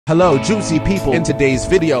Hello juicy people, in today's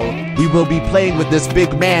video, we will be playing with this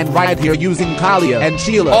big man right here using Kaliyah and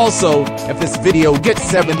Sheila. Also, if this video gets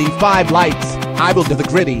 75 likes, I will do the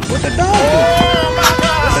gritty. What the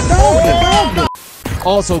dog?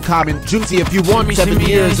 Also comment juicy if you want 7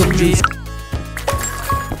 years of juice.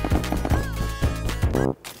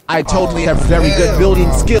 I totally have very good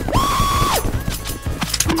building skill.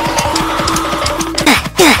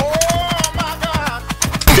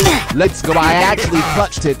 Let's go, I actually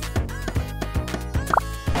clutched it.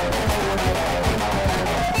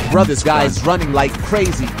 Bro, this guy's running like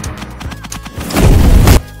crazy.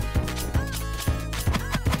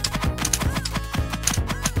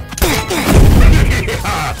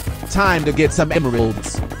 Time to get some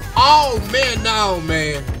emeralds. Oh man, no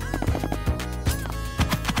man.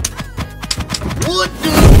 What the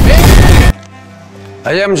man?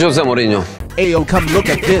 I am Jose Mourinho. Ayo, come look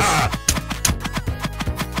at this.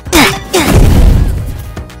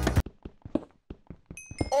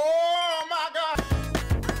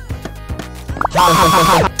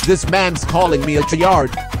 This man's calling me a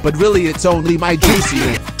tryhard, but really it's only my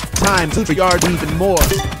juicy. Time to tryhard even more.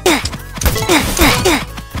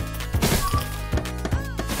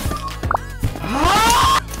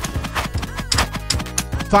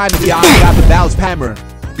 Finally, I got the bow spammer.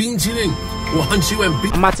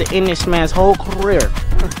 I'm about to end this man's whole career.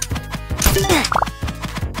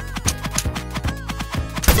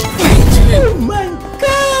 Oh my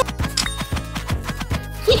god!